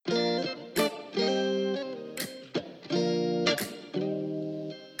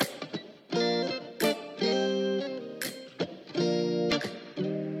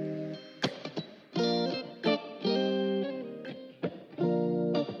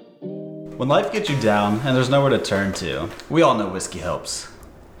When life gets you down and there's nowhere to turn to, we all know whiskey helps.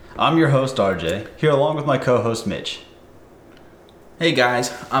 I'm your host, RJ, here along with my co-host, Mitch. Hey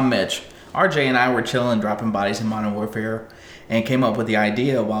guys, I'm Mitch. RJ and I were chilling, dropping bodies in Modern Warfare, and came up with the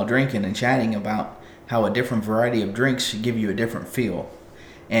idea while drinking and chatting about how a different variety of drinks give you a different feel.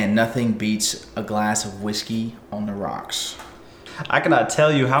 And nothing beats a glass of whiskey on the rocks. I cannot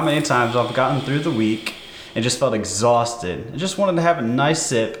tell you how many times I've gotten through the week and just felt exhausted and just wanted to have a nice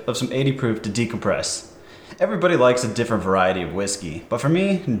sip of some 80 proof to decompress. Everybody likes a different variety of whiskey, but for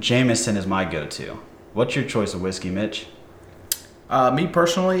me, Jameson is my go-to. What's your choice of whiskey, Mitch? Me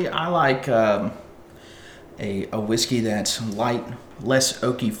personally, I like a whiskey that's light, less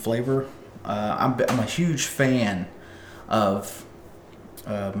oaky flavor. I'm a huge fan of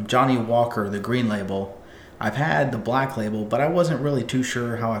Johnny Walker, the Green Label. I've had the Black Label, but I wasn't really too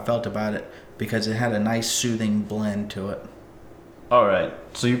sure how I felt about it because it had a nice soothing blend to it. Alright,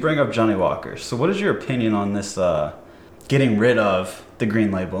 so you bring up Johnny Walker. So what is your opinion on this getting rid of the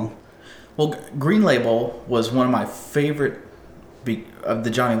Green Label? Well, Green Label was one of my favorite of the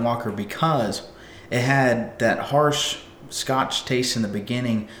Johnny Walker because it had that harsh Scotch taste in the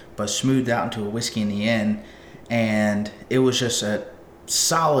beginning but smoothed out into a whiskey in the end, and it was just a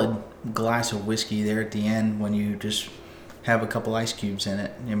solid glass of whiskey there at the end when you just have a couple ice cubes in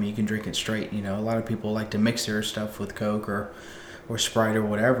it. I mean, you can drink it straight. You know, a lot of people like to mix their stuff with Coke or Sprite or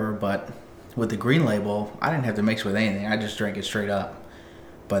whatever, but with the Green Label, I didn't have to mix with anything. I just drank it straight up.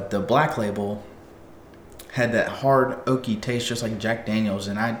 But the Black Label had that hard, oaky taste just like Jack Daniels,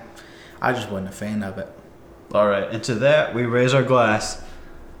 and I just wasn't a fan of it. All right, and to that, we raise our glass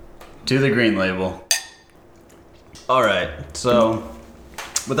to the Green Label. All right, so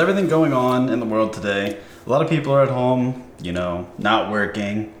with everything going on in the world today, a lot of people are at home, not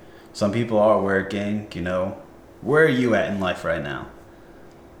working. Some people are working, Where are you at in life right now?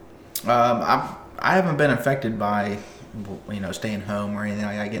 I haven't been affected by, staying home or anything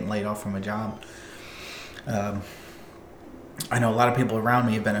like that, getting laid off from a job. I know a lot of people around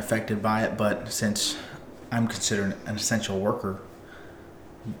me have been affected by it, but since I'm considered an essential worker,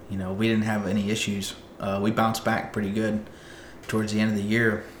 we didn't have any issues. We bounced back pretty good towards the end of the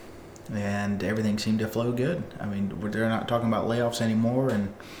year, and everything seemed to flow good. I mean, they're not talking about layoffs anymore,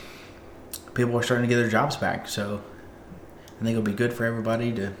 and people are starting to get their jobs back. So I think it'll be good for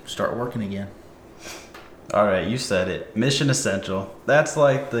everybody to start working again. All right, you said it. Mission essential. That's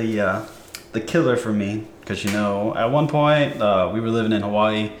like the killer for me, because at one point we were living in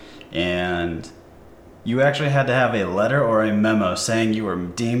Hawaii, and you actually had to have a letter or a memo saying you were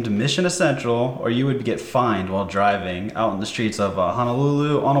deemed mission essential, or you would get fined while driving out in the streets of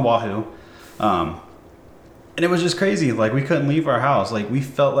Honolulu on Oahu. And it was just crazy. Like, we couldn't leave our house. Like, we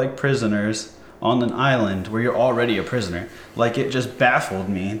felt like prisoners on an island where you're already a prisoner. Like, it just baffled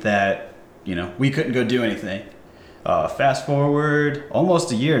me that, we couldn't go do anything. Fast forward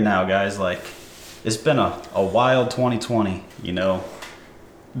almost a year now, guys. Like, it's been a wild 2020,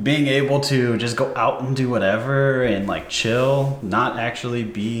 Being able to just go out and do whatever and, like, chill, not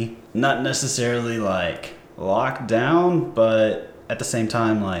necessarily, like, locked down, but at the same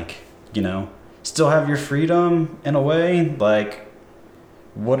time, like, still have your freedom in a way. Like,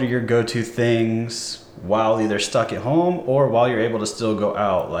 what are your go-to things while either stuck at home or while you're able to still go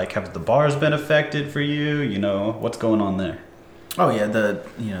out? Like, have the bars been affected for you? What's going on there? Oh yeah, the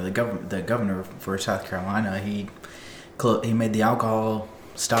governor for South Carolina, he made the alcohol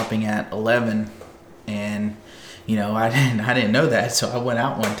stopping at 11, and I didn't know that, so I went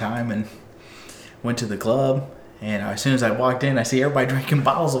out one time and went to the club. And as soon as I walked in, I see everybody drinking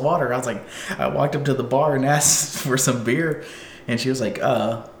bottles of water. I walked up to the bar and asked for some beer. And she was like,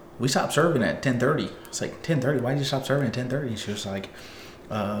 we stopped serving at 10:30. It's like, 10:30? Why did you stop serving at 10:30? And she was like,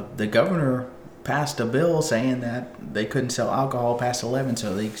 the governor passed a bill saying that they couldn't sell alcohol past 11.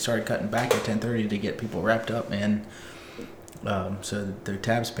 So they started cutting back at 10:30 to get people wrapped up. And so their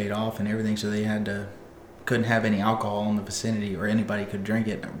tabs paid off and everything. So they couldn't have any alcohol in the vicinity, or anybody could drink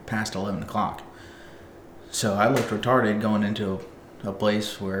it past 11 o'clock. So I looked retarded going into a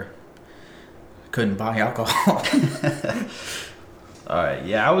place where I couldn't buy alcohol. All right,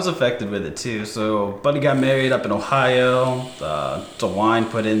 yeah, I was affected with it too. So, buddy got married up in Ohio. DeWine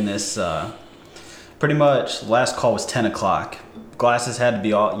put in this, pretty much, last call was 10 o'clock. Glasses had to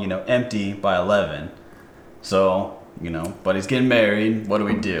be all, empty by 11. So, buddy's getting married. What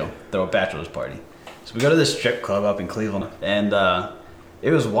do? Throw a bachelor's party. So we go to this strip club up in Cleveland, and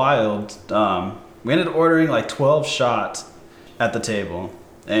it was wild. We ended up ordering like 12 shots at the table,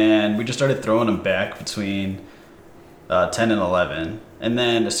 and we just started throwing them back between 10 and 11. And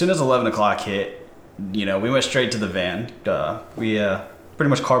then as soon as 11 o'clock hit, we went straight to the van. We pretty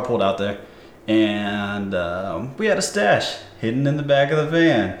much carpooled out there, and we had a stash hidden in the back of the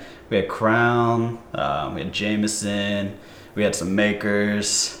van. We had Crown, we had Jameson, we had some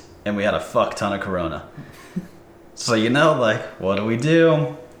Makers, and we had a fuck ton of Corona. So, like, what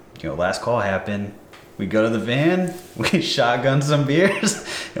do? Last call happened. We go to the van, we shotgun some beers,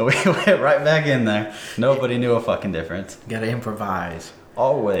 and we went right back in there. Nobody knew a fucking difference. Gotta improvise.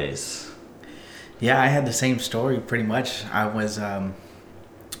 Always. Yeah, I had the same story pretty much. I was,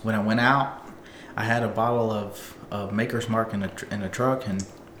 when I went out, I had a bottle of Maker's Mark in a truck, and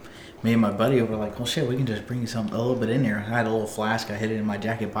me and my buddy were like, well, shit, we can just bring a little bit in there. I had a little flask. I hid it in my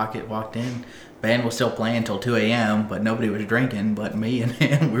jacket pocket, walked in. Band was still playing until 2 a.m., but nobody was drinking but me and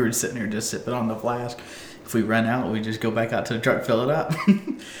him. We were sitting there just sipping on the flask. If we run out, we just go back out to the truck, fill it up.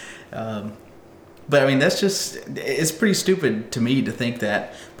 But, I mean, it's pretty stupid to me to think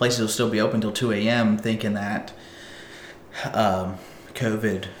that places will still be open until 2 a.m., thinking that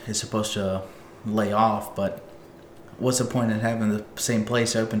COVID is supposed to lay off. But what's the point in having the same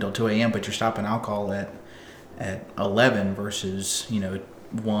place open until 2 a.m., but you're stopping alcohol at 11 versus,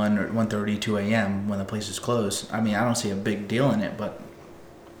 1 or 1:30, 2 a.m. when the place is closed? I mean, I don't see a big deal in it, but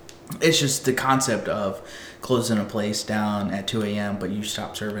it's just the concept of closing a place down at 2 a.m., but you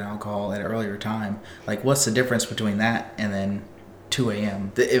stop serving alcohol at an earlier time. Like, what's the difference between that and then 2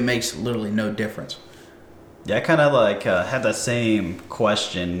 a.m.? It makes literally no difference. Yeah, I kind of had that same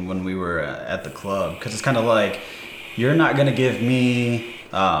question when we were at the club, because it's kind of like, you're not going to give me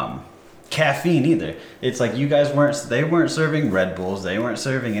caffeine either. It's like you guys they weren't serving Red Bulls, they weren't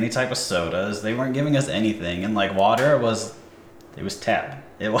serving any type of sodas, they weren't giving us anything, and like water it was tap.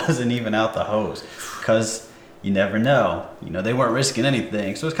 It wasn't even out the hose, because you never know. They weren't risking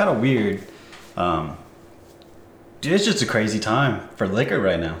anything, so it's kind of weird. Dude, it's just a crazy time for liquor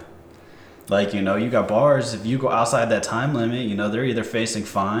right now. Like, you got bars, if you go outside that time limit, they're either facing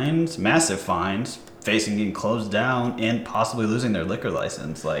fines, massive fines, facing getting closed down, and possibly losing their liquor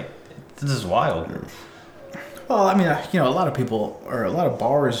license. Like, this is wild. Well, I mean, a lot of people, or a lot of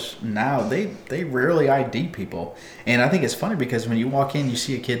bars now, they rarely ID people. And I think it's funny because when you walk in, you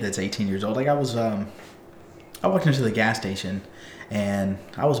see a kid that's 18 years old. Like, I walked into the gas station, and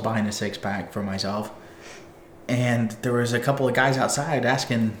I was buying a 6-pack for myself. And there was a couple of guys outside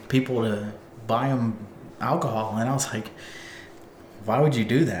asking people to buy them alcohol. And I was like, why would you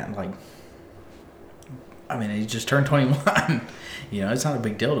do that? Like, I mean, you just turned 21. It's not a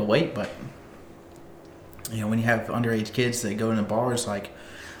big deal to wait, but, when you have underage kids that go into bars, like,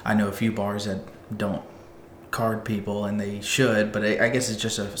 I know a few bars that don't card people, and they should, but I guess it's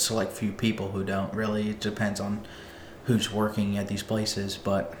just a select few people who don't. Really, it depends on who's working at these places,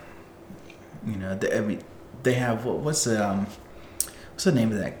 but, they have, what's the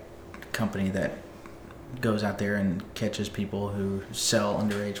name of that company that goes out there and catches people who sell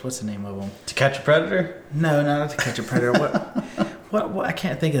underage? What's the name of them? To Catch a Predator? No, not To Catch a Predator. What? I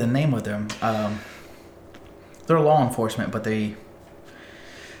can't think of the name of them. They're law enforcement, but they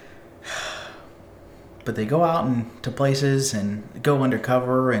go out to places and go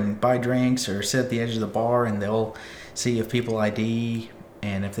undercover and buy drinks or sit at the edge of the bar, and they'll see if people ID,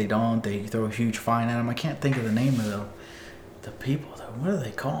 and if they don't, they throw a huge fine at them. I can't think of the name of the people though. What are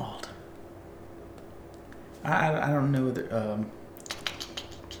they called? I don't know.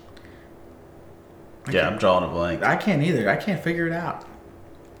 I'm drawing a blank. I can't either. I can't figure it out.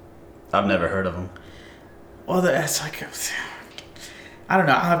 I've never heard of them. Well, that's like, I don't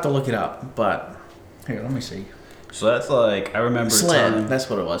know. I'll have to look it up. But here, let me see. So that's like, I remember Sled. That's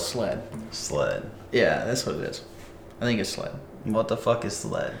what it was. Sled. Yeah, that's what it is. I think it's Sled. What the fuck is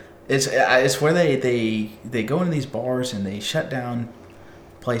Sled? It's where they go into these bars and they shut down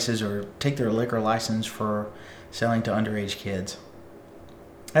places or take their liquor license for selling to underage kids.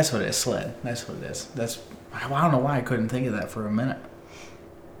 That's what it is. Sled. That's what it is. I don't know why I couldn't think of that for a minute.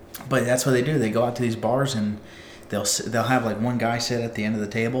 But that's what they do. They go out to these bars and they'll have like one guy sit at the end of the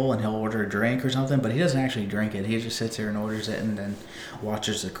table and he'll order a drink or something, but he doesn't actually drink it. He just sits there and orders it and then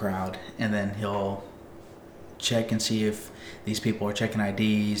watches the crowd, and then he'll check and see if these people are checking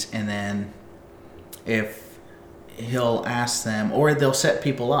IDs, and then if he'll ask them, or they'll set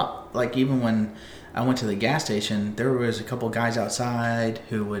people up. Like, even when I went to the gas station, there was a couple guys outside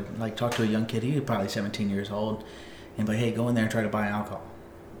who would like talk to a young kid. He was probably 17 years old, and be like, hey, go in there and try to buy alcohol.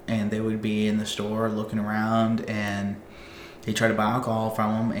 And they would be in the store looking around, and he'd try to buy alcohol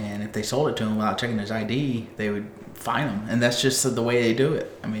from him, and if they sold it to him without checking his ID, they would fine him. And that's just the way they do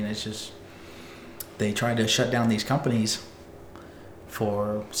it. I mean, it's just, they try to shut down these companies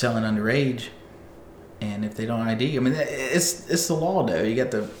for selling underage, and if they don't ID, I mean, it's the law though. You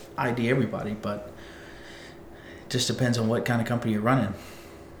got to ID everybody, but just depends on what kind of company you're running.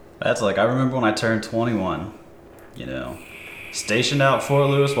 That's like, I remember when I turned 21, you know, stationed out Fort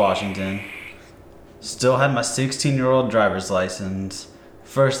Lewis, Washington, still had my 16-year-old driver's license.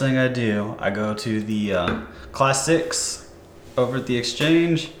 First thing I do, I go to the Class 6 over at the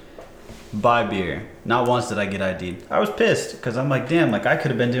Exchange, buy beer. Not once did I get ID'd. I was pissed because I'm like, damn, like I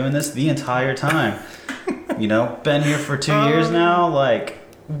could have been doing this the entire time. You know, been here for 2 years now. Like,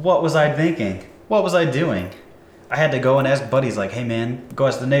 what was I thinking? What was I doing? I had to go and ask buddies, like, hey man, go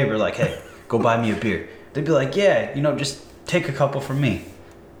ask the neighbor, like, hey, go buy me a beer. They'd be like, yeah, you know, just take a couple from me.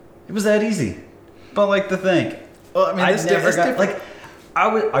 It was that easy. But like to think, Well, I mean, I never got like.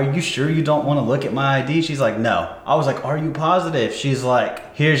 Are you sure you don't want to look at my ID? She's like, no. I was like, are you positive? She's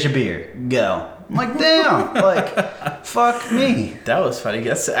like, here's your beer. Go. I'm like, damn. Like, fuck me. That was funny.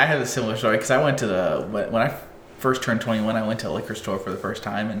 I have a similar story because I went to when I first turned 21, I went to a liquor store for the first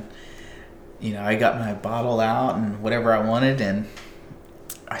time, and you know, I got my bottle out and whatever I wanted, and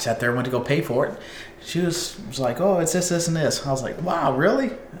I sat there and went to go pay for it. She was like, oh, it's this, and this. I was like, wow, really?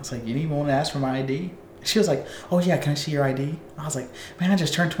 I was like, you didn't even want to ask for my ID? She was like, oh yeah, can I see your ID? I was like, man, I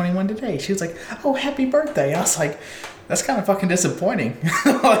just turned 21 today. She was like, oh, happy birthday. I was like, that's kind of fucking disappointing.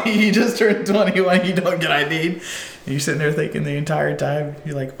 You just turned 21, you don't get ID'd. And you're sitting there thinking the entire time,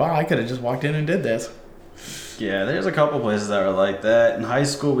 you're like, wow, I could have just walked in and did this. Yeah, there's a couple places that are like that. In high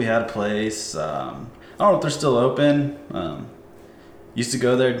school, we had a place. I don't know if they're still open. Used to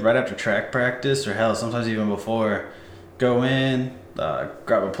go there right after track practice, or hell, sometimes even before. Go in,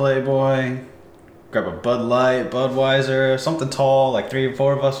 grab a Playboy, grab a Bud Light, Budweiser, something tall, like 3 or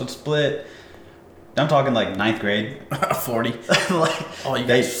 4 of us would split. I'm talking like 9th grade. 40. Like, oh, you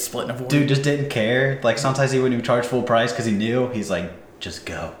guys splitting a 40? Dude just didn't care. Like, sometimes he wouldn't even charge full price because he knew. He's like, just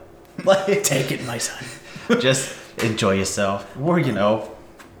go. Like, take it, my son. Just enjoy yourself. We're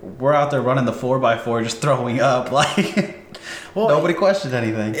out there running the 4x4, just throwing up. Like, well, nobody questioned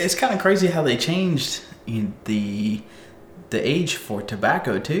anything. It's kind of crazy how they changed the age for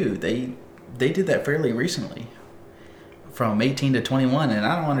tobacco, too. They did that fairly recently, from 18 to 21, and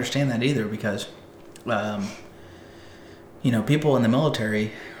I don't understand that either because, people in the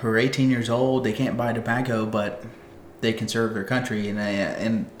military who are 18 years old, they can't buy tobacco, but they can serve their country,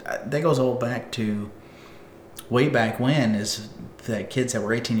 and that goes all back to way back when, is that kids that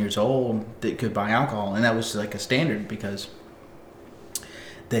were 18 years old that could buy alcohol, and that was like a standard because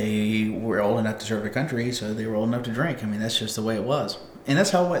they were old enough to serve their country, so they were old enough to drink. I mean, that's just the way it was. And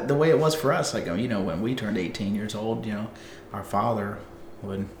that's the way it was for us. Like, when we turned 18 years old, our father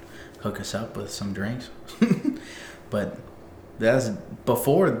would hook us up with some drinks. But that was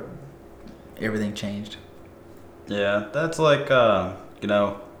before everything changed. Yeah, that's like, going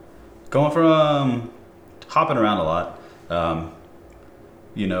from hopping around a lot.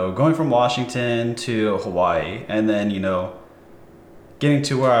 Going from Washington to Hawaii, and then, getting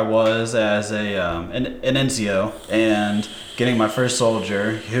to where I was as an NCO and getting my first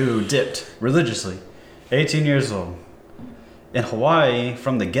soldier who dipped religiously, 18 years old. In Hawaii,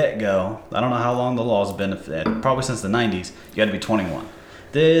 from the get-go, I don't know how long the law's been, probably since the 90s, you had to be 21.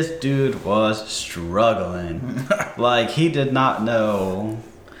 This dude was struggling. Like, he did not know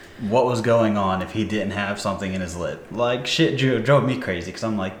what was going on if he didn't have something in his lip. Like, shit drove me crazy because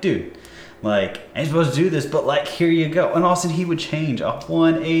I'm like, dude, like, I ain't supposed to do this, but like, here you go. And all of a sudden he would change a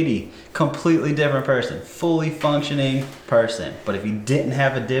 180, completely different person, fully functioning person. But if he didn't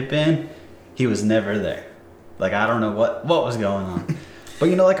have a dip in, he was never there. Like, I don't know what was going on. But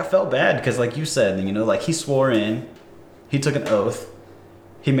I felt bad because like you said, he swore in, he took an oath,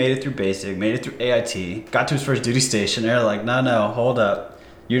 he made it through basic, made it through AIT, got to his first duty station. They're like, no, hold up.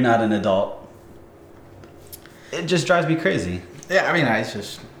 You're not an adult. It just drives me crazy. Yeah, I mean, I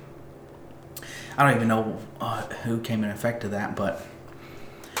don't even know who came in effect to that, but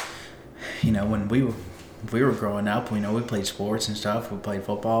when we were growing up, we played sports and stuff. We played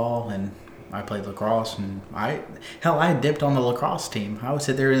football, and I played lacrosse, and I dipped on the lacrosse team. I would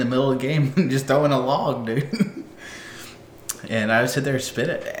sit there in the middle of the game and just throwing a log, dude. And I would sit there and spit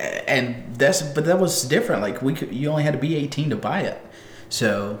it, and but that was different. Like, you only had to be 18 to buy it.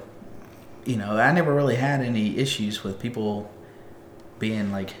 So, I never really had any issues with people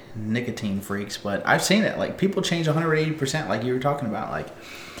being like nicotine freaks, but I've seen it. Like, people change 180%, like you were talking about. Like,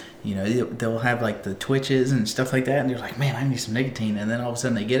 they'll have like the twitches and stuff like that, and they're like, man, I need some nicotine. And then all of a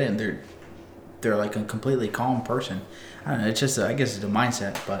sudden they get it, and they're like a completely calm person. I don't know. It's just, I guess it's a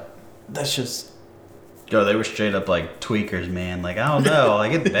mindset, but that's just. Yo, they were straight up like tweakers, man. Like, I don't know.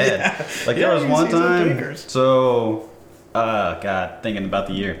 Like, it's bad. Yeah. Like, there was one time. So, God, thinking about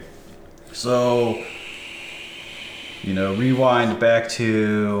the year. So, rewind back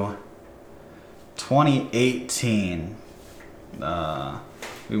to 2018.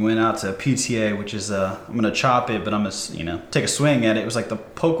 We went out to PTA, which is I'm gonna chop it, but I'm gonna take a swing at it. It was like the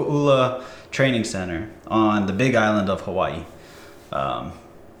Poku'ula Training Center on the Big Island of Hawaii. Right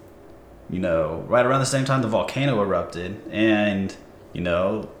around the same time the volcano erupted, and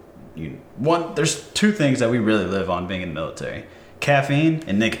there's two things that we really live on being in the military: caffeine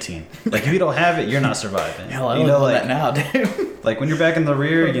and nicotine. Like if you don't have it, you're not surviving. Hell, I live on that now, dude. Like when you're back in the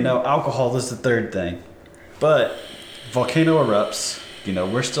rear, alcohol is the third thing. But volcano erupts.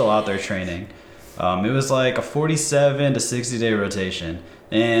 We're still out there training. It was like a 47 to 60 day rotation,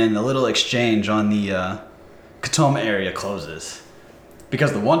 and the little exchange on the Katoma area closes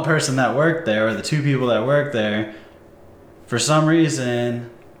because the one person that worked there, or the two people that worked there, for some reason,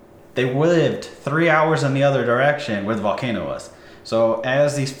 they lived 3 hours in the other direction where the volcano was. So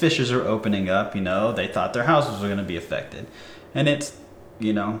as these fissures are opening up, they thought their houses were going to be affected, and it's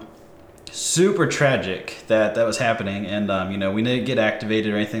super tragic that was happening. And we didn't get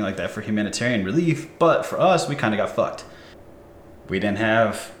activated or anything like that for humanitarian relief, but for us, we kind of got fucked. We didn't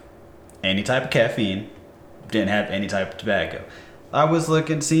have any type of caffeine, didn't have any type of tobacco. I was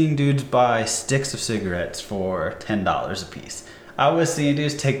seeing dudes buy sticks of cigarettes for $10 a piece. I was seeing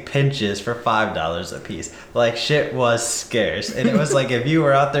dudes take pinches for $5 a piece. Like, shit was scarce. And it was like, if you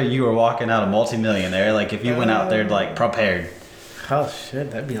were out there, you were walking out a multimillionaire. Like, if you went out there, prepared. Oh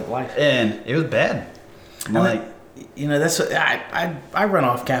shit, that'd be a life. And it was bad. That's what, I run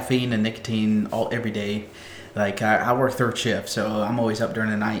off caffeine and nicotine every day. Like I work third shift, so I'm always up during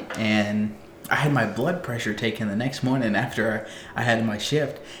the night. And I had my blood pressure taken the next morning after I had my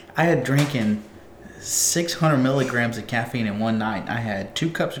shift. I had drinking 600 milligrams of caffeine in one night. I had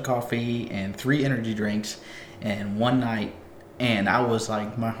 2 cups of coffee and 3 energy drinks in one night. And I was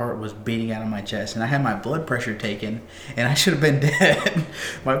like, my heart was beating out of my chest. And I had my blood pressure taken, and I should have been dead.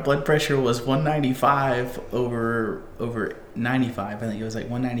 My blood pressure was 195 over 95. I think it was like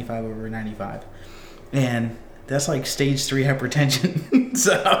 195 over 95. And that's like stage 3 hypertension.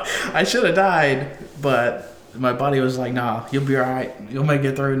 So I should have died. But my body was like, nah, you'll be all right. You'll make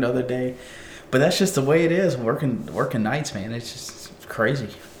it through another day. But that's just the way it is, working nights, man. It's just crazy.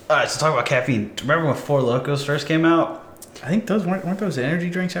 All right, so talk about caffeine. Remember when Four Locos first came out? I think those weren't those energy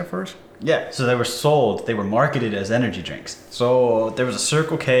drinks at first? Yeah, so they were marketed as energy drinks. So there was a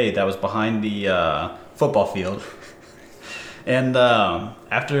Circle K that was behind the football field. And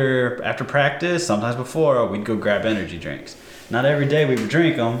after practice, sometimes before, we'd go grab energy drinks. Not every day we would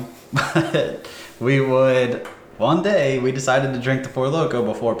drink them, but one day we decided to drink the Four Loko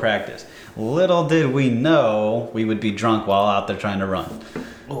before practice. Little did we know we would be drunk while out there trying to run.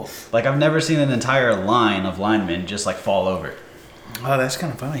 Oof. Like, I've never seen an entire line of linemen just fall over. Oh, that's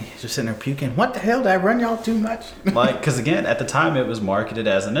kind of funny. Just sitting there puking. What the hell? Did I run y'all too much? Because again, at the time it was marketed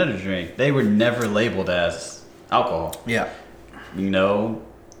as an energy drink. They were never labeled as alcohol. Yeah.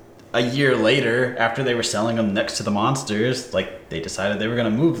 A year later, after they were selling them next to the Monsters, they decided they were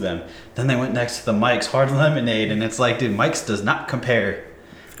going to move them. Then they went next to the Mike's Hard Lemonade, and it's like, dude, Mike's does not compare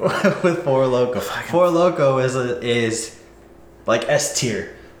with Four Loko. Four Loko is like S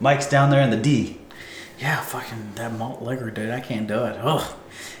tier. Mike's down there in the D. Yeah, fucking that malt liquor, dude. I can't do it. Oh,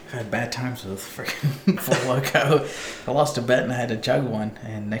 I've had bad times with freaking Four Loko. I lost a bet and I had to chug one.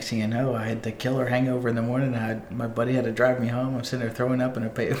 And next thing you know, I had the killer hangover in the morning. My buddy had to drive me home. I'm sitting there throwing up in a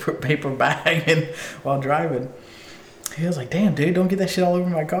paper bag and while driving. He was like, damn, dude, don't get that shit all over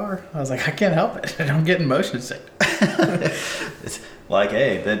my car. I was like, I can't help it. I'm getting motion sick. It's like,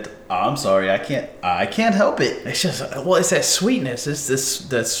 hey, I'm sorry, I can't help it. It's just, it's that sweetness.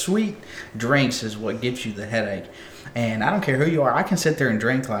 The sweet drinks is what gives you the headache. And I don't care who you are. I can sit there and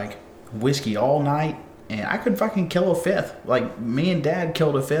drink whiskey all night, and I could fucking kill a fifth. Like, me and Dad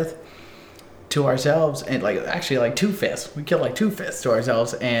killed a fifth to ourselves, and actually 2/5. We killed 2/5 to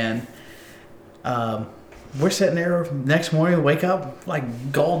ourselves, and we're sitting there next morning, wake up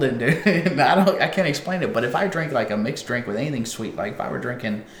golden, dude. And I can't explain it, but if I drink a mixed drink with anything sweet, if I were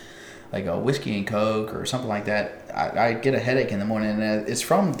drinking a whiskey and Coke or something like that, I get a headache in the morning, and it's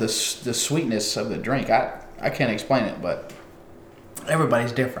from the sweetness of the drink. I can't explain it, but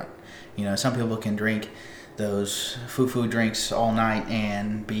everybody's different. Some people can drink those foo-foo drinks all night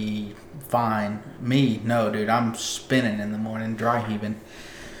and be fine. Me, no, dude, I'm spinning in the morning, dry heaving.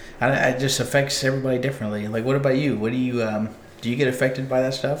 It just affects everybody differently. What about you? What do you get affected by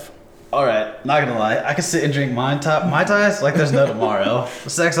that stuff? All right, not gonna lie, I can sit and drink Mai Tais like there's no tomorrow.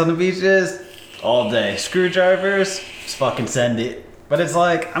 Sex on the beaches, all day. Screwdrivers, just fucking send it. But it's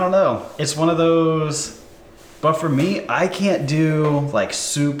I don't know. It's one of those. But for me, I can't do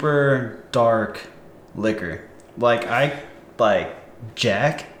super dark liquor.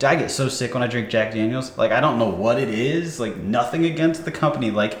 Jack, I get so sick when I drink Jack Daniels. Like, I don't know what it is. Like, nothing against the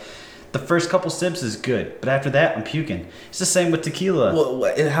company. Like, the first couple sips is good, but after that, I'm puking. It's the same with tequila.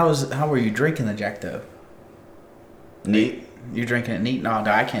 Well, how were you drinking the Jack though? Neat. You're drinking it neat? No,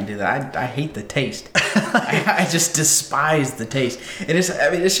 I can't do that. I hate the taste. I just despise the taste. And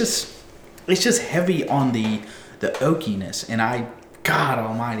it's just heavy on the oakiness, and God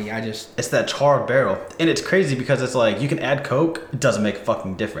Almighty, It's that charred barrel, and it's crazy because it's like you can add Coke, it doesn't make a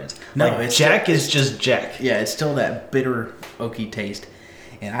fucking difference. No, like, Jack is just Jack. Yeah, it's still that bitter oaky taste,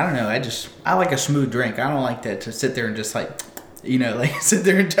 and I don't know. I like a smooth drink. I don't like that to sit there and just like, like sit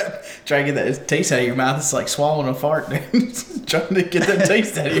there and try to get that taste out of your mouth. It's like swallowing a fart, trying to get that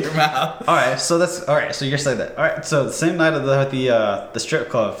taste out of your mouth. All right, so you're saying that. All right, so the same night of the strip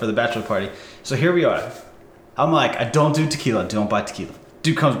club for the bachelor party. So here we are. I'm like, I don't do tequila. Don't buy tequila.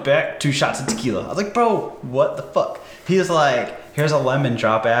 Dude comes back, 2 shots of tequila. I was like, bro, what the fuck? He's like, here's a lemon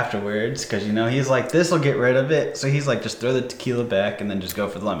drop afterwards, because he's like, this will get rid of it. So he's like, just throw the tequila back and then just go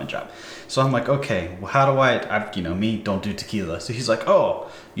for the lemon drop. So I'm like, okay, well, how do I me don't do tequila. So he's like, oh,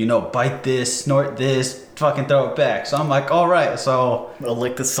 bite this, snort this, fucking throw it back. So I'm like, all right. So I'll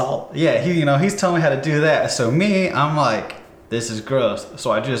lick the salt. Yeah, he's telling me how to do that. So I'm like, this is gross.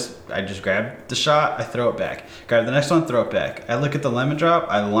 So I just grab the shot, I throw it back. Grab the next one, throw it back. I look at the lemon drop,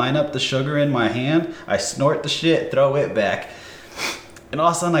 I line up the sugar in my hand, I snort the shit, throw it back. And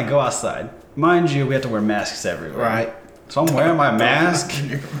all of a sudden I go outside. Mind you, we have to wear masks everywhere. Right. So I'm wearing my mask.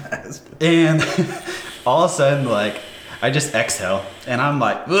 And all of a sudden, like, I just exhale. And I'm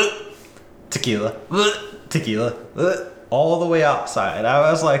like, tequila, tequila, all the way outside. I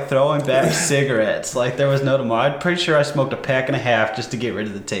was like throwing back cigarettes like there was no tomorrow. I'm pretty sure I smoked a pack and a half just to get rid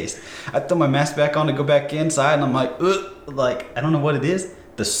of the taste. I throw my mask back on to go back inside, and I'm like, like, I don't know what it is.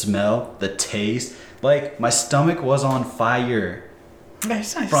 The smell, the taste, like my stomach was on fire.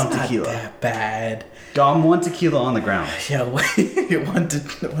 It's not tequila. That bad. I'm 1 tequila on the ground. Yeah, one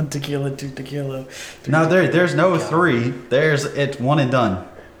tequila, 2 tequila. No, there's no 3. It's 1 and done.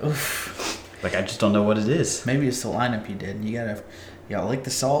 Oof. Like, I just don't know what it is. Maybe it's the lineup you did. You gotta lick the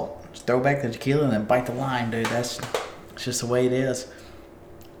salt, just throw back the tequila, and then bite the lime, dude. It's just the way it is.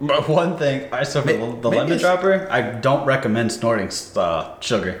 But one thing, so for the lemon dropper, I don't recommend snorting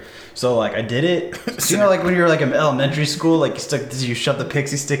sugar. So like I did it. Like when you're like in elementary school, like you shove the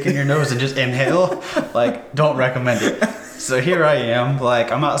pixie stick in your nose and just inhale. Like, don't recommend it. So here I am,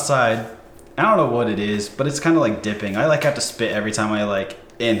 like I'm outside. I don't know what it is, but it's kind of like dipping. I like have to spit every time I like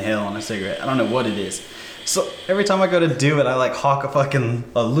inhale on a cigarette. I don't know what it is. So every time I go to do it, I like hawk a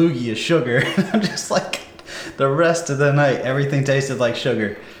loogie of sugar. I'm just like, the rest of the night, everything tasted like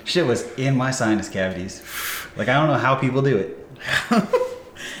sugar. Shit was in my sinus cavities. Like, I don't know how people do it.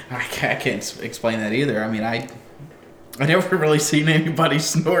 I can't explain that either. I mean, I never really seen anybody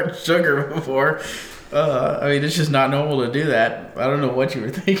snort sugar before. I mean, it's just not normal to do that. I don't know what you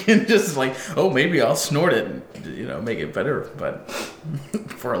were thinking. Just like, oh, maybe I'll snort it and, make it better. But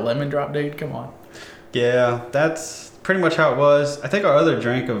for a lemon drop, dude, come on. Yeah, that's pretty much how it was. I think our other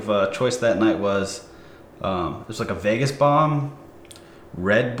drink of choice that night was, it was like a Vegas bomb,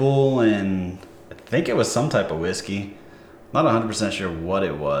 Red Bull, and I think it was some type of whiskey. Not 100% sure what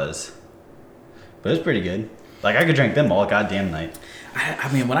it was, but it's pretty good. Like, I could drink them all goddamn night. I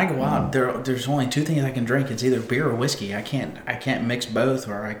mean, when I go out, there's only 2 things I can drink. It's either beer or whiskey. I can't mix both,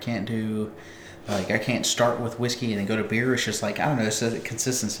 or I can't do, like, I can't start with whiskey and then go to beer. It's just like, I don't know, it's the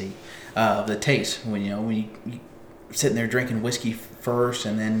consistency of the taste. When you sitting there drinking whiskey first,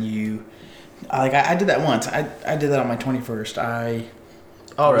 and then I did that once. I did that on my 21st.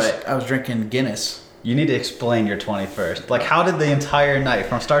 I was drinking Guinness. You need to explain your 21st. Like, how did the entire night,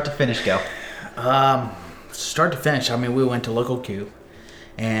 from start to finish, go? Start to finish, I mean, we went to Local Q,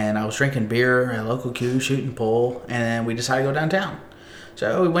 and I was drinking beer at Local Q, shooting pool, and then we decided to go downtown.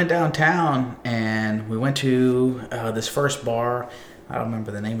 So we went downtown, and we went to this first bar. I don't remember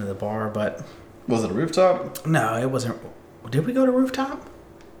the name of the bar, but... Was it a Rooftop? No, it wasn't. Did we go to Rooftop?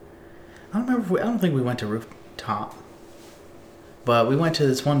 I don't remember. I don't think we went to Rooftop. But we went to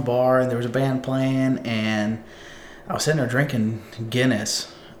this one bar, and there was a band playing, and I was sitting there drinking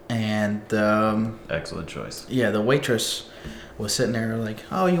Guinness, and excellent choice. Yeah, the waitress was sitting there like,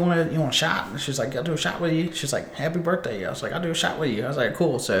 "Oh, you want a shot?" And she's like, "I'll do a shot with you." She's like, "Happy birthday!" I was like, "I'll do a shot with you." I was like,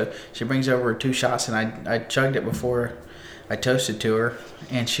 "Cool." So she brings over 2 shots, and I chugged it before I toasted to her,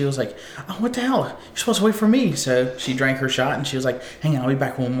 and she was like, "Oh, what the hell? You're supposed to wait for me." So she drank her shot, and she was like, "Hang on, I'll be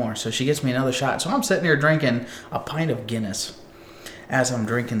back one more." So she gets me another shot. So I'm sitting there drinking a pint of Guinness as I'm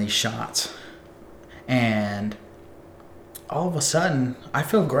drinking these shots, and all of a sudden, I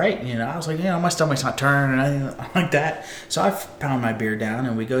feel great. You know, I was like, my stomach's not turning or anything like that. So I pound my beer down,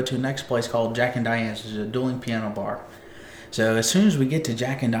 and we go to the next place called Jack and Diane's. It's a dueling piano bar. So as soon as we get to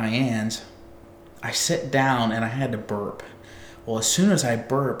Jack and Diane's, I sit down and I had to burp. Well, as soon as I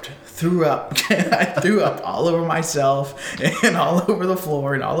burped, threw up. I threw up all over myself and all over the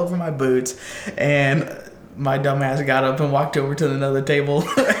floor and all over my boots. And my dumbass got up and walked over to another table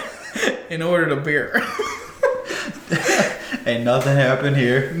and ordered a beer. Ain't nothing happened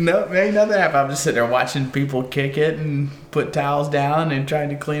here. No, ain't nothing happened. I'm just sitting there watching people kick it and put towels down and trying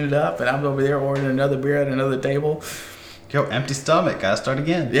to clean it up. And I'm over there ordering another beer at another table. Yo, empty stomach. Gotta start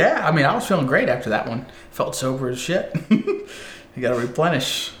again. Yeah, I mean, I was feeling great after that one. Felt sober as shit. You gotta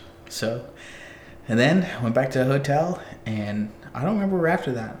replenish. So, and then went back to the hotel, and I don't remember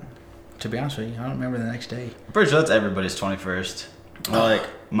after that. To be honest with you, I don't remember the next day. I'm pretty sure that's everybody's 21st. Like,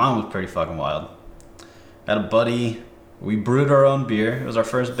 mine was pretty fucking wild. I had a buddy. We brewed our own beer. It was our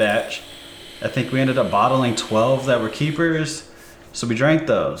first batch. I think we ended up bottling 12 that were keepers. So we drank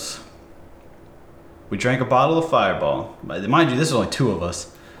those. We drank a bottle of Fireball. Mind you, this is only 2 of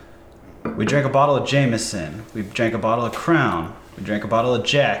us. We drank a bottle of Jameson. We drank a bottle of Crown. We drank a bottle of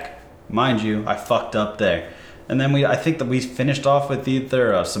Jack. Mind you, I fucked up there. And then I think that we finished off with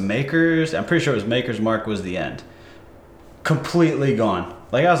either some Makers. I'm pretty sure it was Maker's Mark was the end. Completely gone.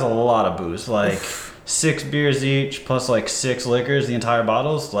 Like, that was a lot of booze. Like, 6 beers each, plus like 6 liquors, the entire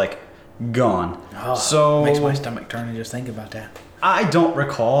bottles, like, gone. Oh, so makes my stomach turn to just think about that. I don't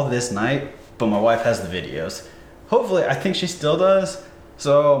recall this night, but my wife has the videos. Hopefully, I think she still does.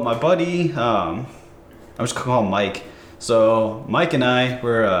 So my buddy, I'm just gonna call him Mike. So Mike and I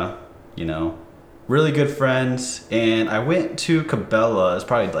were, really good friends, and I went to Cabela's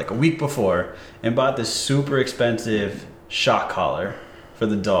probably like a week before and bought this super expensive shock collar for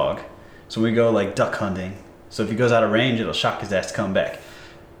the dog. So we go like duck hunting. So if he goes out of range, it'll shock his ass to come back.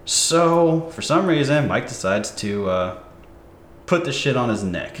 So for some reason, Mike decides to put the shit on his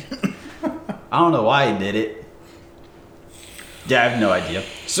neck. I don't know why he did it. Yeah, I have no idea.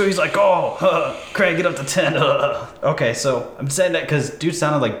 So he's like, Craig, get up to 10. Okay, so I'm saying that because dude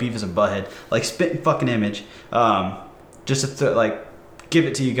sounded like Beavis and Butthead. Like, spitting fucking image. Just to, give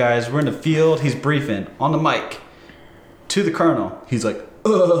it to you guys. We're in the field. He's briefing on the mic to the colonel. He's like,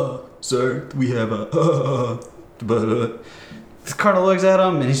 sir, we have a, The colonel looks at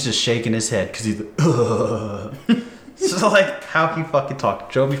him, and he's just shaking his head because he's like, So, how he fucking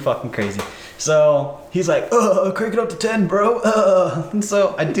talked drove me fucking crazy. So, he's like, crank it up to 10, bro. And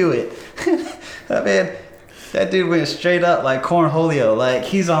so, I do it. That dude went straight up like Cornholio. Like,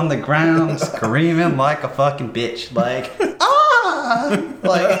 he's on the ground screaming like a fucking bitch. Like,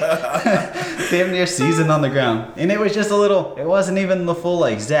 damn near seasoned on the ground. And it was just it wasn't even the full,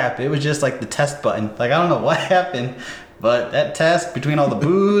 zap. It was just, the test button. I don't know what happened. But that test, between all the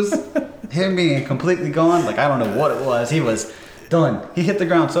booze, him being completely gone, I don't know what it was. He was done. He hit the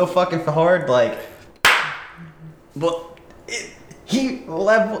ground so fucking hard, he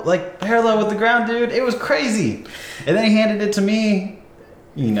level, parallel with the ground, dude. It was crazy. And then he handed it to me,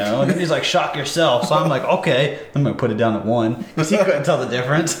 and he's like, shock yourself. So I'm like, okay, I'm going to put it down at 1 because he couldn't tell the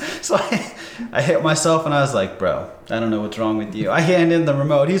difference. So I hit myself and I was like, bro, I don't know what's wrong with you. I hand in the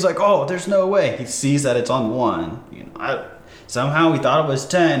remote. He's like, oh, there's no way. He sees that it's on 1. Somehow we thought it was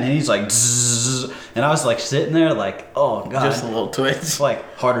 10, and he's like, zzz, and I was sitting there oh god, just a little twitch.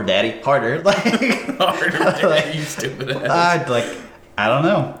 Harder, daddy, harder, harder, daddy, you stupid ass. I don't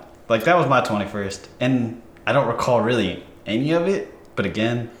know, that was my 21st, and I don't recall really any of it, but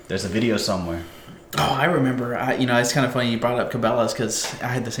again, there's a video somewhere. Oh, I remember. It's kind of funny you brought up Cabela's because I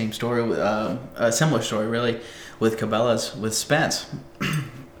had the same story with a similar story really with Cabela's with Spence.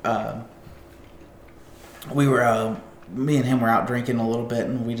 Me and him were out drinking a little bit,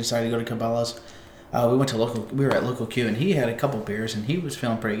 and we decided to go to Cabela's. We were at Local Q, and he had a couple beers, and he was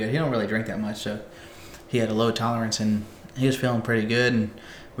feeling pretty good. He don't really drink that much, so he had a low tolerance, and he was feeling pretty good. And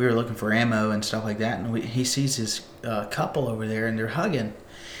we were looking for ammo and stuff like that, and he sees this couple over there, and they're hugging.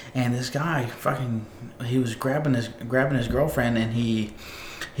 And this guy he was grabbing his girlfriend, and he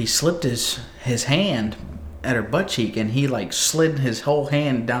slipped his hand at her butt cheek, and he slid his whole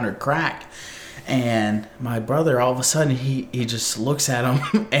hand down her crack. And my brother, all of a sudden, he just looks at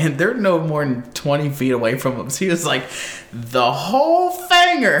him, and they're no more than 20 feet away from him. So he was like, the whole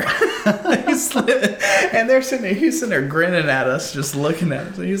finger. And he's sitting there grinning at us, just looking at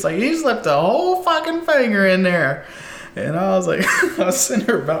us. And he's like, he slipped the whole fucking finger in there. And I was like, I was sitting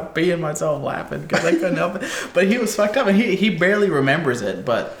there about peeing myself laughing because I couldn't help it. But he was fucked up, and he barely remembers it,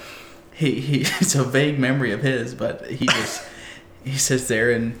 but it's a vague memory of his. But he sits there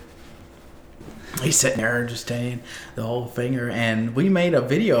and He's sitting there just saying the whole finger, and we made a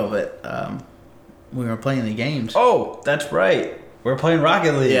video of it. We were playing the games. Oh, that's right. We were playing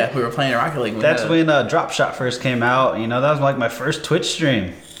Rocket League. Yeah, we were playing Rocket League. That's when Drop Shot first came out. You know, that was like my first Twitch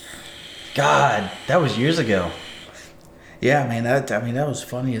stream. God, that was years ago. Yeah, man. That was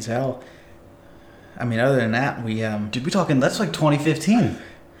funny as hell. I mean, other than that, we Dude, we talking? That's like 2015.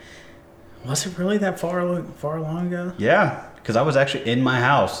 Was it really that far long ago? Yeah, because I was actually in my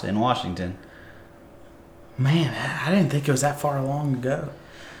house in Washington. Man, I didn't think it was that far long ago.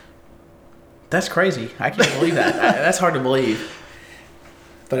 That's crazy. I can't believe that. That's hard to believe.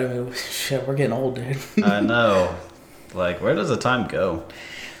 But I mean, shit, we're getting old, dude. I know. Like, where does the time go?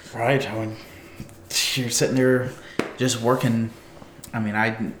 Right. When you're sitting there just working. I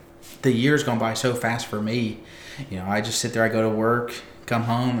mean, the years gone by so fast for me. You know, I just sit there, I go to work, come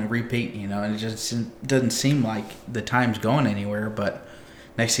home, and repeat, you know, and it just doesn't seem like the time's going anywhere. But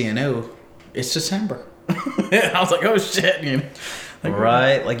next thing you know, it's December. I was like, oh shit, you know. Like,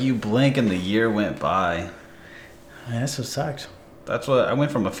 right? Like, you blink and the year went by. Man, that's what sucks. That's what I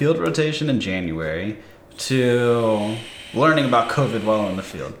went from a field rotation in January to learning about COVID while in the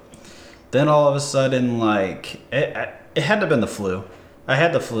field. Then all of a sudden, like, it had to have been the flu. I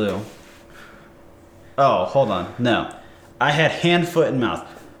had the flu. Oh, hold on. No. I had hand, foot, and mouth.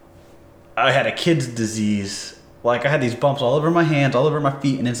 I had a kid's disease. Like, I had these bumps all over my hands, all over my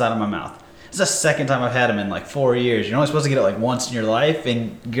feet, and inside of my mouth. This is the second time I've had them in like 4 years. You're only supposed to get it like once in your life,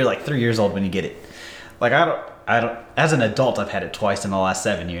 and you're like 3 years old when you get it. Like, I don't. As an adult, I've had it twice in the last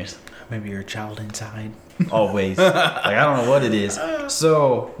 7 years. Maybe you're a child inside. Always. Like, I don't know what it is.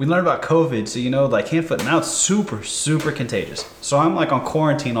 So we learned about COVID. So, you know, like hand, foot, and mouth, super, super contagious. So I'm like on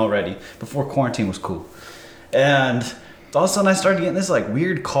quarantine already before quarantine was cool. And all of a sudden I started getting this like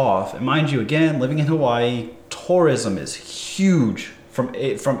weird cough. And mind you, again, living in Hawaii, tourism is huge from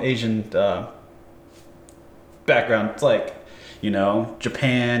Asian background. It's like, you know,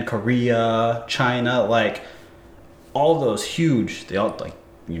 Japan, Korea, China, like all those huge. They all like,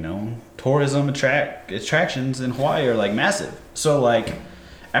 you know, tourism attractions in Hawaii are like massive. So like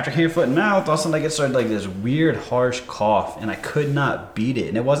after hand, foot, and mouth, all of a sudden I started like this weird harsh cough, and I could not beat it.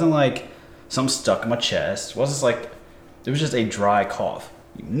 And it wasn't like something stuck in my chest. It wasn't like, it was just a dry cough.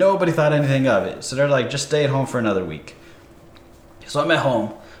 Nobody thought anything of it. So they're like, just stay at home for another week. So I'm at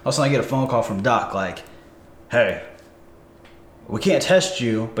home. All of a sudden I get a phone call from Doc like, hey, we can't test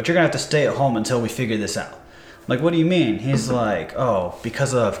you, but you're gonna have to stay at home until we figure this out. I'm like, what do you mean? He's like, oh,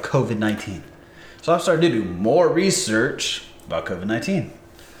 because of COVID-19. So I've started to do more research about COVID-19.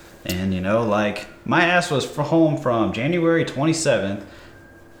 And, you know, like, my ass was home from January 27th.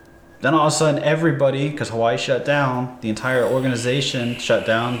 Then all of a sudden, everybody, because Hawaii shut down, the entire organization shut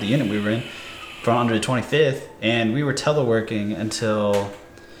down, the unit we were in, from under the 25th. And we were teleworking until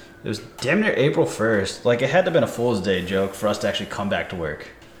it was damn near April 1st. Like, it had to have been a Fool's Day joke for us to actually come back to work.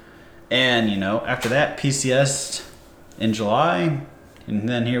 And, you know, after that, PCS in July, and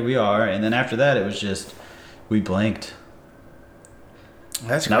then here we are. And then after that, it was just, we blinked.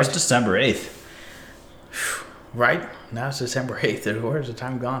 That's That was December 8th. Right? Now it's December 8th. Where's the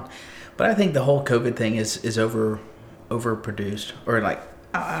time gone? But I think the whole COVID thing is overproduced. Or like,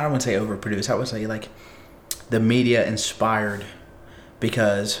 I don't want to say overproduced. I would say like the media inspired,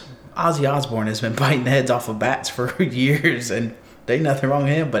 because Ozzy Osbourne has been biting heads off of bats for years, and there ain't nothing wrong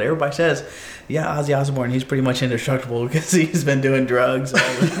with him, but everybody says, yeah, Ozzy Osbourne, he's pretty much indestructible because he's been doing drugs.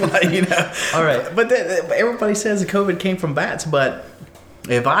 You know. All right. But everybody says the COVID came from bats, but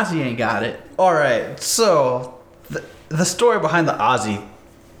if Ozzy ain't got it. All right. So the story behind the Ozzy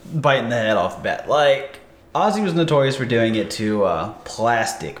biting the head off bat, like, Ozzy was notorious for doing it to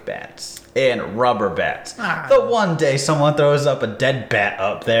plastic bats and rubber bats. The one day someone throws up a dead bat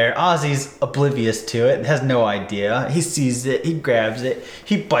up there, Ozzy's oblivious to it and has no idea. He sees it, he grabs it,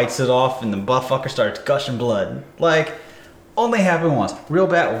 he bites it off, and the motherfucker starts gushing blood. Like, only happened once. Real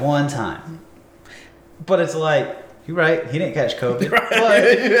bat one time. But it's like, you're right, he didn't catch COVID.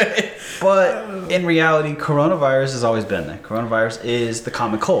 Right. But in reality, coronavirus has always been there. Coronavirus is the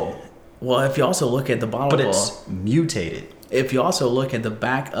common cold. Well, if you also look at the bottle, but it's mutated. If you also look at the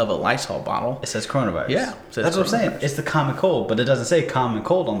back of a Lysol bottle, it says coronavirus. Yeah, that's what I'm saying. It's the common cold, but it doesn't say common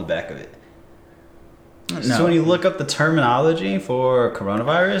cold on the back of it. No. So when you look up the terminology for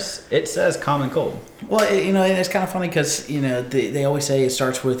coronavirus, it says common cold. Well, you know, it's kind of funny because, you know, they always say it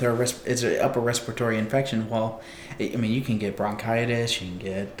starts with it's an upper respiratory infection. Well, I mean, you can get bronchitis, you can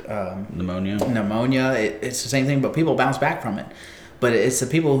get pneumonia. It's the same thing, but people bounce back from it. But it's the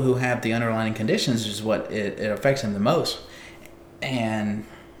people who have the underlying conditions is what it affects them the most. And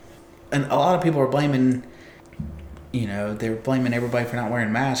a lot of people are blaming, you know, they're blaming everybody for not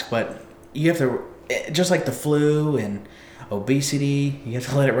wearing masks, but you have to just like the flu and obesity, you have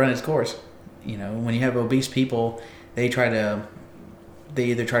to let it run its course. You know, when you have obese people, they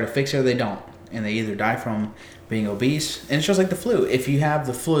either try to fix it or they don't, and they either die from being obese. And it's just like the flu. If you have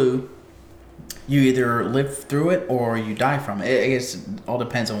the flu, you either live through it or you die from it. I guess it all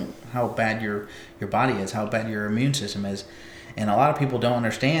depends on how bad your body is, how bad your immune system is. And a lot of people don't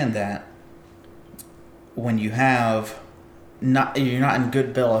understand that when you're not in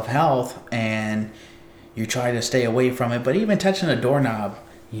good bill of health and you try to stay away from it, but even touching a doorknob,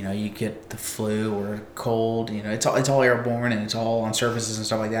 you know, you get the flu or cold. You know, it's all airborne and it's all on surfaces and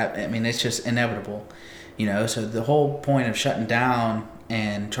stuff like that. I mean, it's just inevitable. You know, so the whole point of shutting down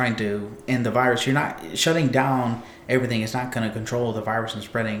and trying to end the virus, you're not shutting down everything. It's not going to control the virus from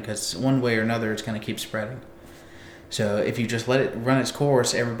spreading, because one way or another it's going to keep spreading. So if you just let it run its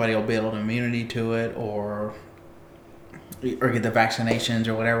course, everybody will build immunity to it, or get the vaccinations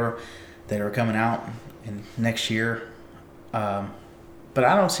or whatever that are coming out in next year. But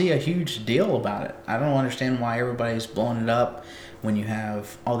I don't see a huge deal about it. I don't understand why everybody's blowing it up when you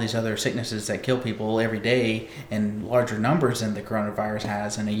have all these other sicknesses that kill people every day in larger numbers than the coronavirus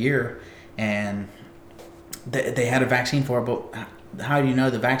has in a year. And they had a vaccine for it, but how do you know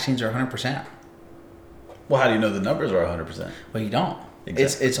the vaccines are 100%? Well, how do you know the numbers are 100%? Well, you don't.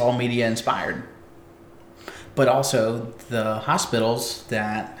 Exactly. It's all media inspired. But also the hospitals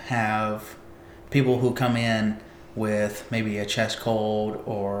that have people who come in with maybe a chest cold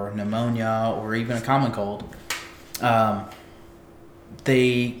or pneumonia or even a common cold,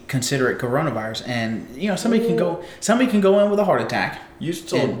 they consider it coronavirus. And you know, somebody can go in with a heart attack. You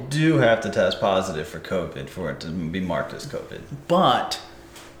still do have to test positive for COVID for it to be marked as COVID. But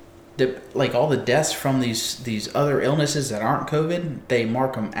like all the deaths from these other illnesses that aren't COVID, they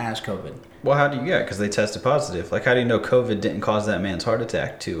mark them as COVID. Well, how do you get? Because they tested positive. Like, how do you know COVID didn't cause that man's heart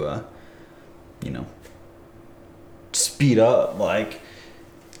attack to, speed up? Like,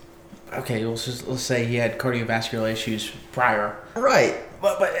 okay, let's say he had cardiovascular issues prior. Right.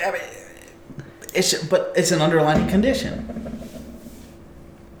 But I mean, it's an underlying condition.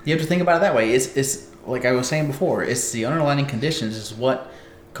 You have to think about it that way. It's like I was saying before. It's the underlying conditions is what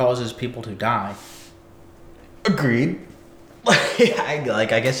causes people to die. Agreed.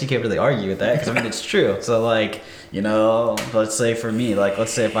 I guess you can't really argue with that, because I mean it's true. So let's say for me,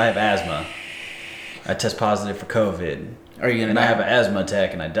 let's say if I have asthma, I test positive for COVID, I have an asthma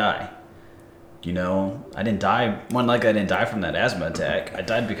attack and I die. I didn't die. I didn't die from that asthma attack. I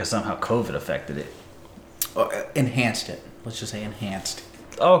died because somehow COVID affected it. Enhanced it. Let's just say enhanced.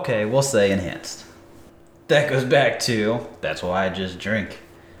 Okay, we'll say enhanced. That goes back to that's why I just drink.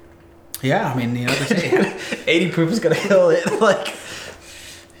 Yeah, I mean, they say 80 proof is gonna kill it.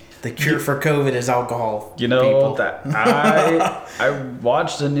 The cure for COVID is alcohol. That I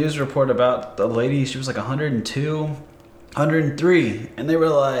watched a news report about the lady. She was 102, 103, and they were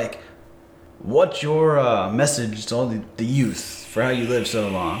like, "What's your message to all the youth for how you live so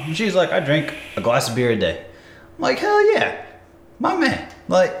long?" And she's like, "I drink a glass of beer a day." I'm like, "Hell yeah, my man!"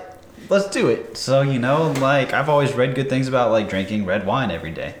 Let's do it. So, I've always read good things about, drinking red wine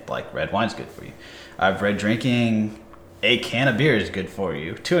every day. Red wine's good for you. I've read drinking a can of beer is good for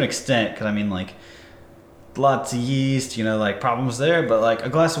you, to an extent, because, lots of yeast, problems there, but, a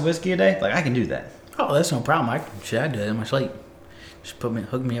glass of whiskey a day, I can do that. Oh, that's no problem. I do that in my sleep. Just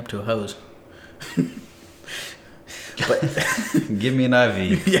hook me up to a hose. But give me an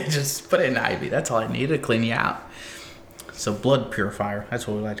IV. Yeah, just put it in an IV. That's all I need to clean you out. So blood purifier, that's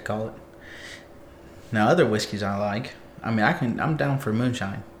what we like to call it. Now other whiskeys I like. I'm down for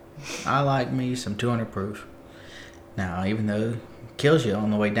moonshine. I like me some 200 proof. Now, even though it kills you on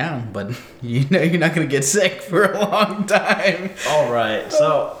the way down, but you're not going to get sick for a long time. All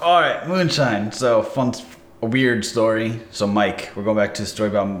right, moonshine. So a weird story. So Mike, we're going back to the story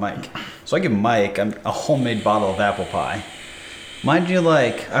about Mike. So I give Mike a homemade bottle of apple pie. Mind you,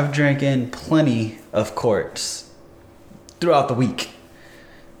 I've drinking plenty of quarts throughout the week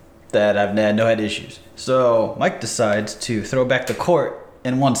that I've had no issues. So Mike decides to throw back the quart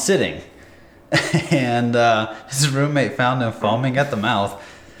in one sitting. And his roommate found him foaming at the mouth.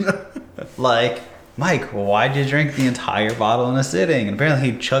 Mike, why'd you drink the entire bottle in a sitting? And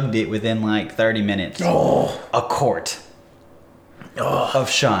apparently he chugged it within 30 minutes. Oh. A quart of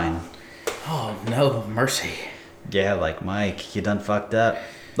shine. Oh, no mercy. Yeah, Mike, you done fucked up.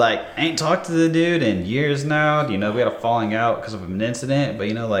 Ain't talked to the dude in years now. We had a falling out because of an incident.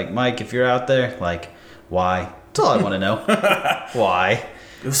 But, Mike, if you're out there, why? That's all I want to know. Why?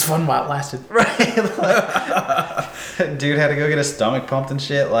 It was fun while it lasted. Right. Dude had to go get his stomach pumped and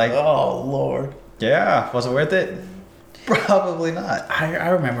shit. Oh, Lord. Yeah. Was it worth it? Probably not. I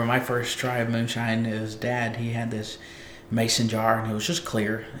remember my first try of moonshine. His dad, he had this mason jar and it was just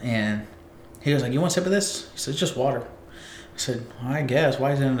clear. And he was like, "You want a sip of this?" He said, "Just water." I said, "Well, I guess.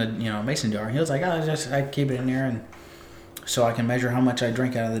 Why is it in a mason jar?" He was like, I keep it in there and so I can measure how much I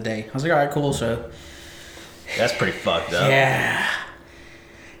drink out of the day." I was like, "All right, cool." So That's pretty fucked up. yeah.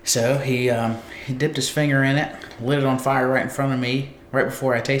 So he dipped his finger in it, lit it on fire right in front of me, right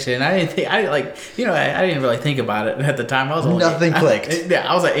before I tasted it. And I didn't think, I didn't really think about it at the time. I was Nothing clicked.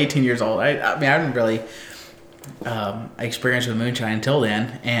 I was like 18 years old. I didn't really experience with moonshine until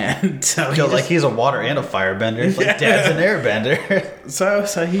then, and so He's a water and a firebender. It's like Dad's an airbender.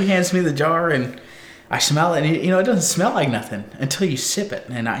 so he hands me the jar and I smell it, and it doesn't smell like nothing until you sip it.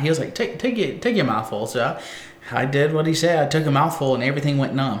 And he was like, take your mouthful. So I did what he said. I took a mouthful and everything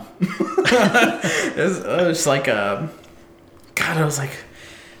went numb. it was like I was like,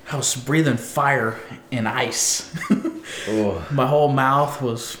 I was breathing fire and ice. My whole mouth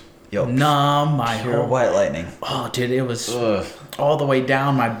was numb. Pure white lightning. Oh, dude, it was all the way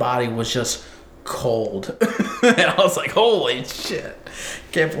down. My body was just cold. And I was like, holy shit.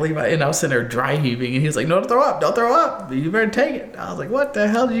 Can't believe and I was sitting there dry heaving. And he was like, "No, don't throw up. You better take it." I was like, "What the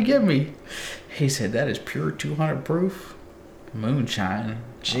hell did you give me?" He said, "That is pure 200 proof moonshine."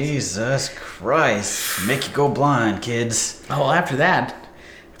 Jesus Christ. Make you go blind, kids. Oh, after that,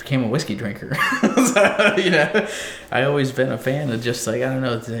 I became a whiskey drinker. So, I always been a fan of just like, I don't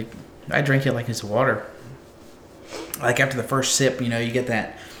know, it's like, I drink it like it's water. Like after the first sip, you get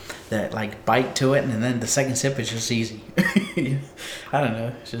that like bite to it, and then the second sip is just easy. I don't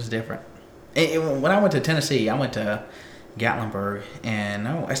know, it's just different. When I went to Tennessee, I went to Gatlinburg, and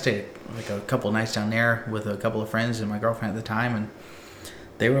I stayed like a couple of nights down there with a couple of friends and my girlfriend at the time, and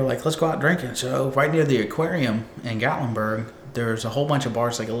they were like, "Let's go out drinking." So right near the aquarium in Gatlinburg, there's a whole bunch of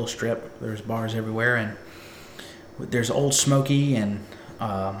bars, like a little strip. There's bars everywhere, and there's Old Smoky and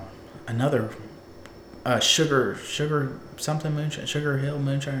another Sugar something moonshine, Sugar Hill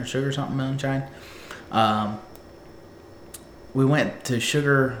moonshine, or Sugar something moonshine. We went to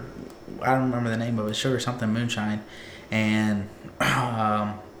Sugar, I don't remember the name of it, Sugar something moonshine, and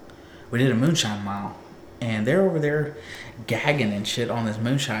we did a moonshine mile, and they're over there gagging and shit on this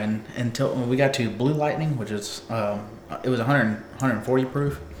moonshine until we got to Blue Lightning, which is it was 140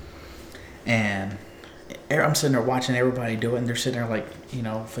 proof, and I'm sitting there watching everybody do it, and they're sitting there like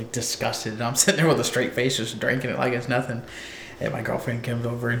disgusted, and I'm sitting there with a straight face just drinking it like it's nothing. And my girlfriend comes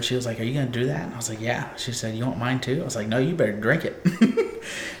over and she was like, "Are you gonna do that?" And I was like, "Yeah." She said, "You want mine too?" I was like, "No, you better drink it."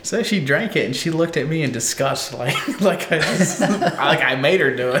 So she drank it, and she looked at me in disgust, like I made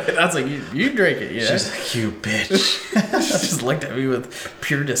her do it. I was like, "You drink it." She's like, "You bitch." She just looked at me with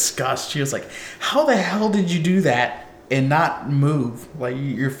pure disgust. She was like, "How the hell did you do that and not move? Like,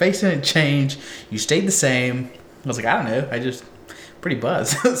 your face didn't change. You stayed the same." I was like, "I don't know. I just pretty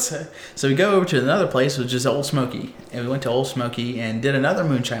buzzed." So we go over to another place, which is Old Smoky. And we went to Old Smoky and did another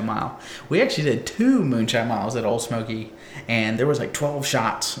moonshine mile. We actually did 2 moonshine miles at Old Smoky. And there was like 12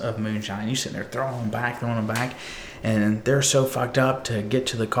 shots of moonshine. You sitting there throwing them back. And they're so fucked up to get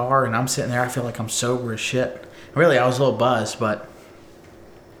to the car. And I'm sitting there, I feel like I'm sober as shit. Really, I was a little buzzed, but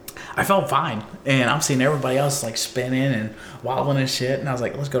I felt fine. And I'm seeing everybody else like spinning and wobbling and shit. And I was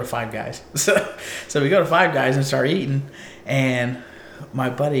like, "Let's go to Five Guys." So we go to Five Guys and start eating. And my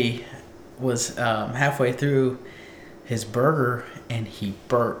buddy was halfway through his burger and he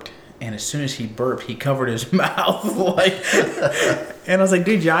burped. And as soon as he burped, he covered his mouth and I was like,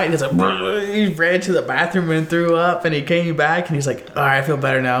 "Dude, you all right?" And he's like, he ran to the bathroom and threw up, and he came back and he's like, "All right, I feel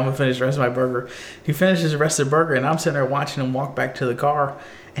better now. I'm gonna finish the rest of my burger." He finishes the rest of the burger, and I'm sitting there watching him walk back to the car,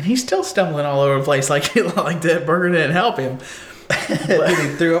 and he's still stumbling all over the place like that burger didn't help him. Dude,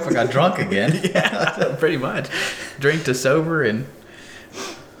 he threw up and got drunk again. Yeah, pretty much. Drink to sober and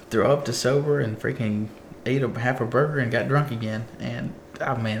threw up to sober and freaking ate half a burger and got drunk again. And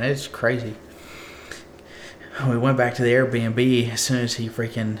oh man, it's crazy. We went back to the Airbnb. As soon as he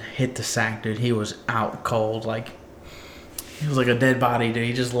freaking hit the sack, dude, he was out cold. Like, he was like a dead body, dude.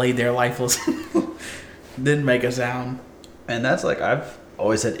 He just laid there lifeless. Didn't make a sound. And that's like, I've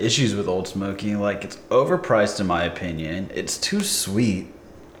always had issues with Old Smoky. Like, it's overpriced in my opinion. It's too sweet.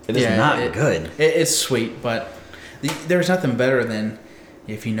 It is not good. It's sweet, but there's nothing better than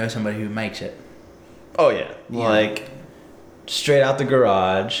if you know somebody who makes it. Oh yeah, like straight out the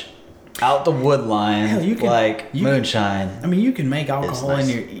garage, out the wood line. Hell, moonshine. I mean, you can make alcohol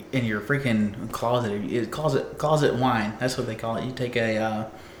in your freaking closet. Closet wine. That's what they call it. You take a,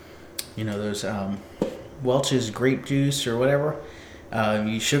 those Welch's grape juice or whatever.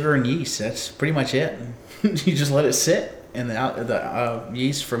 You sugar and yeast. That's pretty much it. You just let it sit. and the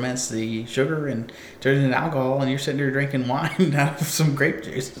yeast ferments the sugar and turns it into alcohol, and you're sitting there drinking wine out of some grape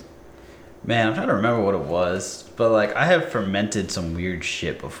juice. Man, I'm trying to remember what it was, but like I have fermented some weird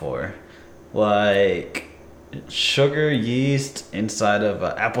shit before, like sugar, yeast inside of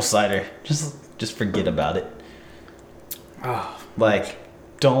apple cider. Just forget about it. Oh, Like,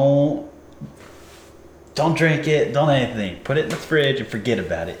 don't drink it, don't anything. Put it in the fridge and forget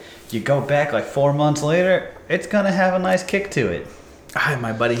about it. You go back like 4 months later, it's gonna have a nice kick to it. I had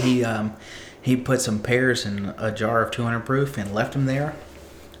my buddy. He put some pears in a jar of 200 proof and left them there.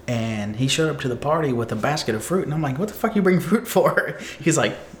 And he showed up to the party with a basket of fruit, and I'm like, "What the fuck you bring fruit for?" He's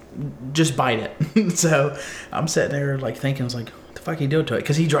like, "Just bite it." So I'm sitting there like thinking, I was like, "What the fuck you doing to it?"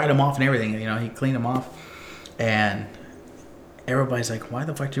 Because he dried them off and everything. You know, he cleaned them off, and everybody's like, "Why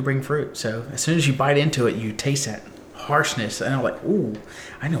the fuck do you bring fruit?" So as soon as you bite into it, you taste that harshness, and I'm like, "Ooh,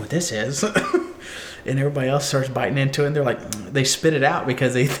 I know what this is." And everybody else starts biting into it, and they're like, they spit it out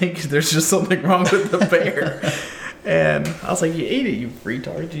because they think there's just something wrong with the pear. And I was like, "You eat it, you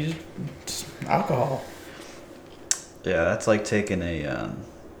retard! You just alcohol." Yeah, that's like taking a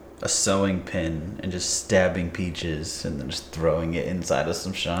sewing pin and just stabbing peaches and then just throwing it inside of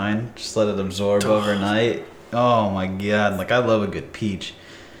some shine. Just let it absorb overnight. Oh my god, like I love a good peach.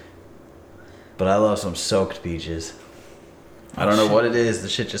 But I love some soaked peaches. I don't know what it is, the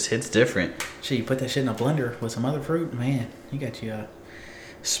shit just hits different. Shit, you put that shit in a blender with some other fruit, man, you got you a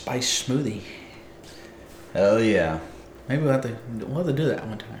spice smoothie. Hell yeah. Maybe we'll have to do that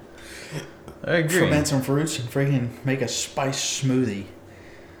one time. I agree. Ferment some fruits and freaking make a spice smoothie.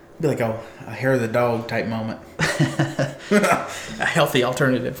 Be like a hair of the dog type moment. A healthy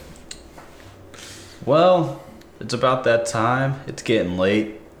alternative. Well, it's about that time. It's getting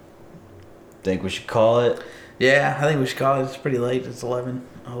late. Think we should call it? Yeah, I think we should call it. It's pretty late. It's 11,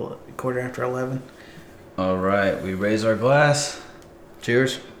 quarter after 11. All right, we raise our glass.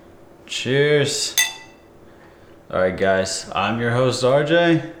 Cheers. Cheers. All right, guys. I'm your host,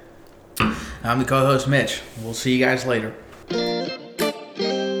 RJ. I'm the co-host, Mitch. We'll see you guys later.